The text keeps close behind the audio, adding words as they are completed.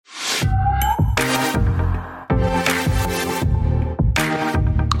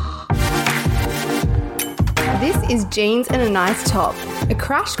is Jeans and a Nice Top, a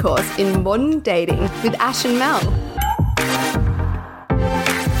crash course in modern dating with Ash and Mel.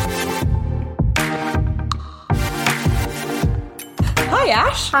 Hi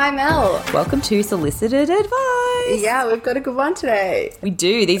Ash. Hi Mel. Welcome to Solicited Advice. Yeah, we've got a good one today. We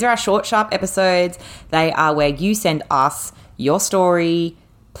do. These are our short, sharp episodes. They are where you send us your story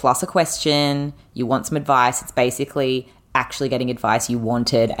plus a question. You want some advice. It's basically actually getting advice you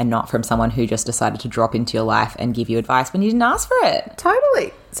wanted and not from someone who just decided to drop into your life and give you advice when you didn't ask for it.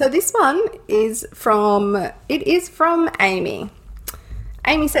 Totally. So this one is from Amy.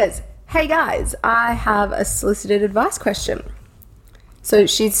 Amy says, "Hey guys, I have a solicited advice question." So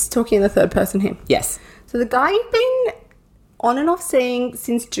she's talking in the third person here. Yes. So the guy you've been on and off seeing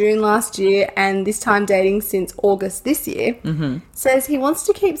since June last year and this time dating since August this year says he wants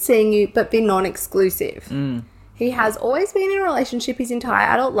to keep seeing you but be non-exclusive. He has always been in a relationship his entire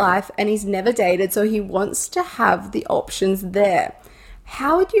adult life and he's never dated, so he wants to have the options there.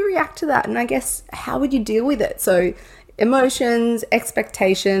 How would you react to that? And I guess, how would you deal with it? So emotions,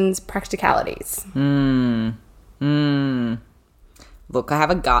 expectations, practicalities. Look, I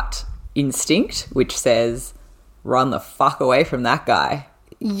have a gut instinct which says run the fuck away from that guy.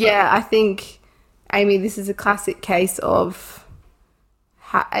 Yeah, I think, Amy, this is a classic case of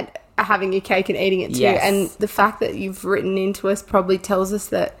having your cake and eating it too. Yes. And the fact that you've written into us probably tells us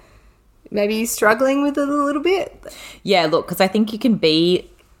that maybe you're struggling with it a little bit. Yeah, look, because I think you can be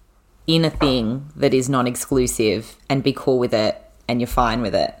in a thing that is non-exclusive and be cool with it and you're fine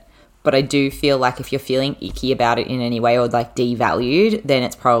with it. But I do feel like if you're feeling icky about it in any way or like devalued, then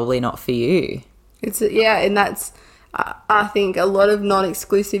it's probably not for you. And that's, I think a lot of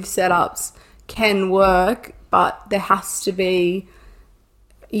non-exclusive setups can work, but there has to be,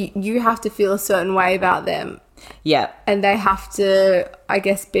 you have to feel a certain way about them. Yeah. And they have to, I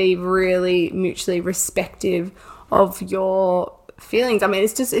guess, be really mutually respective of your feelings. I mean,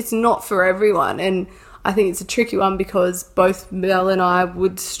 it's not for everyone. And I think it's a tricky one because both Mel and I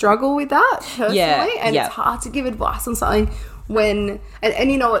would struggle with that personally. And it's hard to give advice on something when, and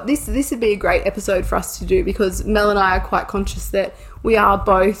you know what, this would be a great episode for us to do because Mel and I are quite conscious that we are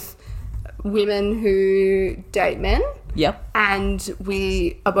both women who date men. Yep. And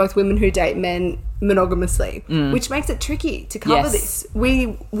we are both women who date men monogamously, which makes it tricky to cover this.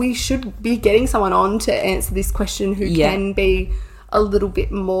 We should be getting someone on to answer this question who can be a little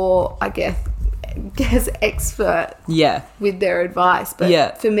bit more, I guess expert with their advice.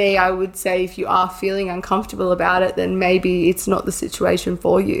 But for me, I would say if you are feeling uncomfortable about it, then maybe it's not the situation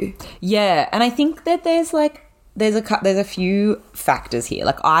for you. Yeah, and I think that there's a few factors here.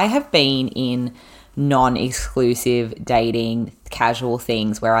 Like I have been in non-exclusive dating, casual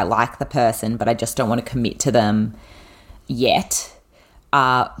things where I like the person, but I just don't want to commit to them yet.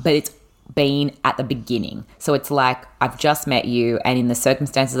 But it's been at the beginning. So it's like I've just met you, and in the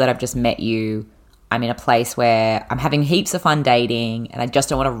circumstances that I've just met you, I'm in a place where I'm having heaps of fun dating and I just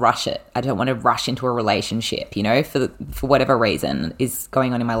don't want to rush it. I don't want to rush into a relationship, you know, for whatever reason is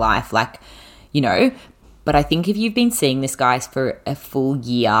going on in my life. Like, you know, but I think if you've been seeing this guy for a full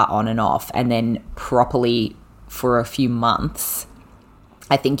year on and off and then properly for a few months,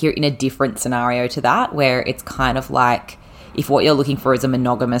 I think you're in a different scenario to that where it's kind of like if what you're looking for is a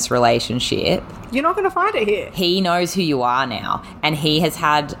monogamous relationship, you're not going to find it here. He knows who you are now and he has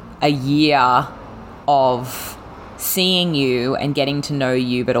had a year of seeing you and getting to know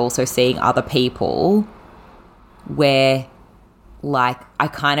you but also seeing other people where like I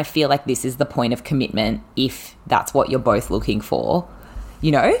kind of feel like this is the point of commitment if that's what you're both looking for,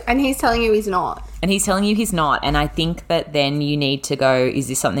 you know? And he's telling you he's not. And he's telling you he's not. And I think that then you need to go, is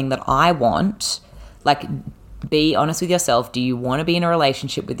this something that I want? Like, be honest with yourself. Do you want to be in a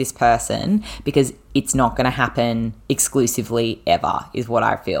relationship with this person? Because it's not going to happen exclusively ever is what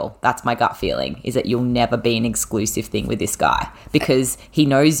I feel. That's my gut feeling, is that you'll never be an exclusive thing with this guy because he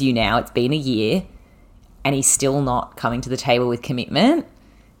knows you now. It's been a year and he's still not coming to the table with commitment.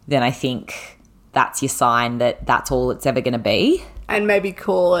 Then I think that's your sign that that's all it's ever going to be. And maybe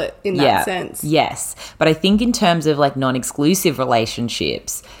call it in that sense. Yes. But I think in terms of like non-exclusive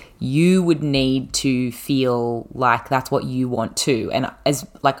relationships, you would need to feel like that's what you want too. And as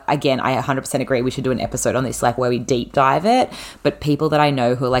like, again, I 100% agree we should do an episode on this, like where we deep dive it. But people that I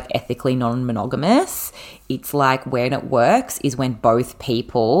know who are like ethically non-monogamous, it's like when it works is when both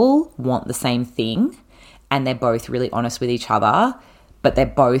people want the same thing and they're both really honest with each other, but they're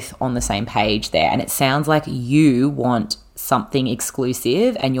both on the same page there. And it sounds like you want something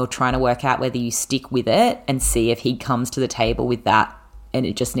exclusive and you're trying to work out whether you stick with it and see if he comes to the table with that and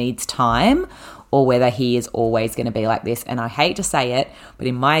it just needs time, or whether he is always going to be like this. And I hate to say it, but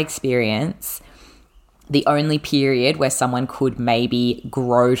in my experience, the only period where someone could maybe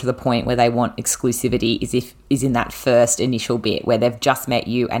grow to the point where they want exclusivity is in that first initial bit where they've just met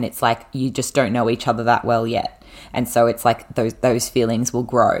you and it's like you just don't know each other that well yet. And so it's like those feelings will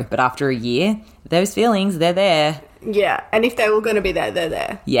grow. But after a year, those feelings, they're there. Yeah, and if they were going to be there, they're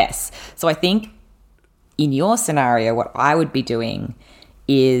there. Yes. So I think in your scenario, what I would be doing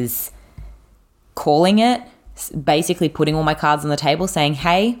is calling it, basically putting all my cards on the table saying,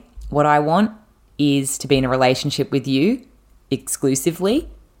 hey, what I want is to be in a relationship with you exclusively,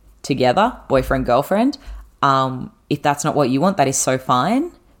 together, boyfriend, girlfriend. If that's not what you want, that is so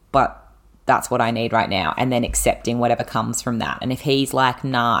fine, but that's what I need right now. And then accepting whatever comes from that. And if he's like,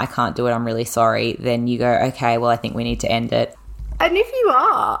 nah, I can't do it, I'm really sorry, then you go, okay, well, I think we need to end it. And if you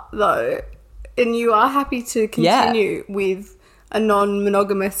are, though, and you are happy to continue with a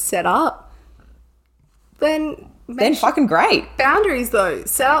non-monogamous setup, then fucking great. Boundaries, though.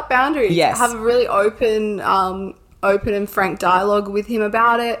 Set up boundaries. Yes. Have a really open and frank dialogue with him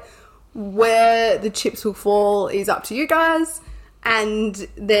about it. Where the chips will fall is up to you guys. And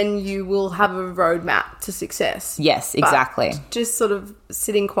then you will have a roadmap to success. Yes, exactly. But just sort of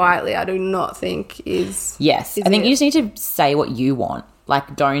sitting quietly, I do not think is... Yes, I think you just need to say what you want.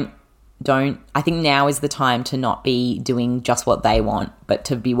 Like, don't... I think now is the time to not be doing just what they want, but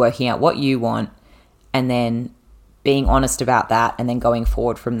to be working out what you want and then being honest about that and then going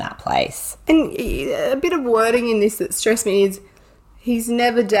forward from that place. And a bit of wording in this that stressed me is he's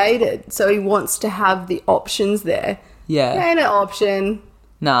never dated, so he wants to have the options there. Yeah. You ain't an option.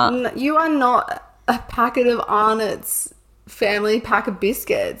 Nah. You are not a packet of Arnott's family pack of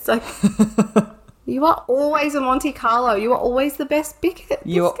biscuits. Like, you are always a Monte Carlo. You are always the best biscuit.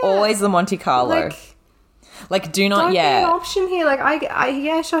 You are always the Monte Carlo. Like do not, don't be an option here. Like,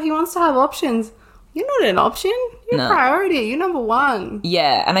 yeah, sure, he wants to have options. You're not an option. You're a priority. You're number one.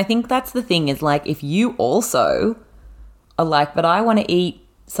 Yeah, and I think that's the thing is, like, if you also are like, but I want to eat,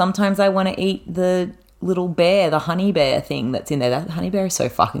 sometimes I want to eat the little bear, the honey bear thing that's in there. That honey bear is so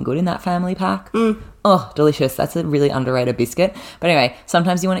fucking good in that family pack. Oh, delicious. That's a really underrated biscuit. But anyway,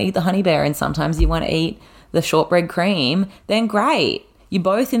 sometimes you want to eat the honey bear and sometimes you want to eat the shortbread cream. Then great. You're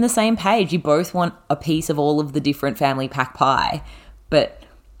both in the same page. You both want a piece of all of the different family pack pie. But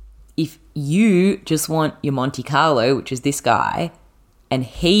if you just want your Monte Carlo, which is this guy, and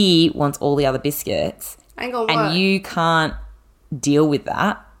he wants all the other biscuits, and you can't deal with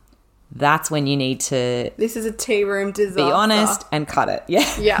that, that's when you need to... This is a tea room disaster. Be honest and cut it.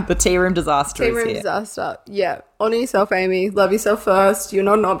 Yeah. The tea room disaster is here. Disaster. Yeah. Honour yourself, Amy. Love yourself first. You're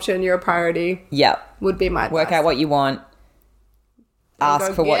not an option. You're a priority. Yeah. Would be my advice. Work out what you want.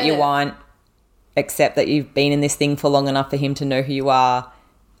 Ask for what you want. Accept that you've been in this thing for long enough for him to know who you are.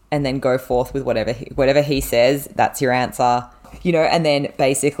 And then go forth with whatever he says. That's your answer. And then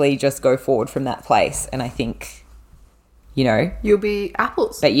basically just go forward from that place. And I think... you'll be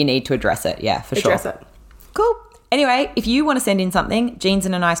apples. But you need to address it. Yeah, for sure. Address it. Cool. Anyway, if you want to send in something,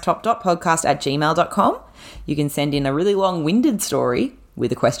 jeansandanice.podcast@gmail.com. You can send in a really long-winded story with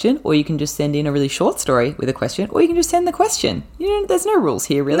a question, or you can just send in a really short story with a question, or you can just send the question. There's no rules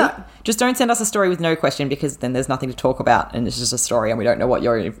here, really. No. Just don't send us a story with no question because then there's nothing to talk about and it's just a story and we don't know what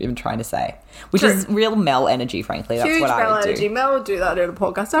you're even trying to say. Which is real Mel energy, frankly. That's huge what I Mel would energy. do. Mel would do that in a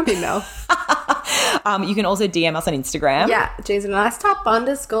podcast. Don't be Mel. You can also DM us on Instagram. Yeah,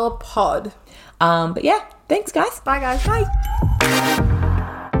 jeansandanice_pod. But yeah, thanks, guys. Bye, guys. Bye.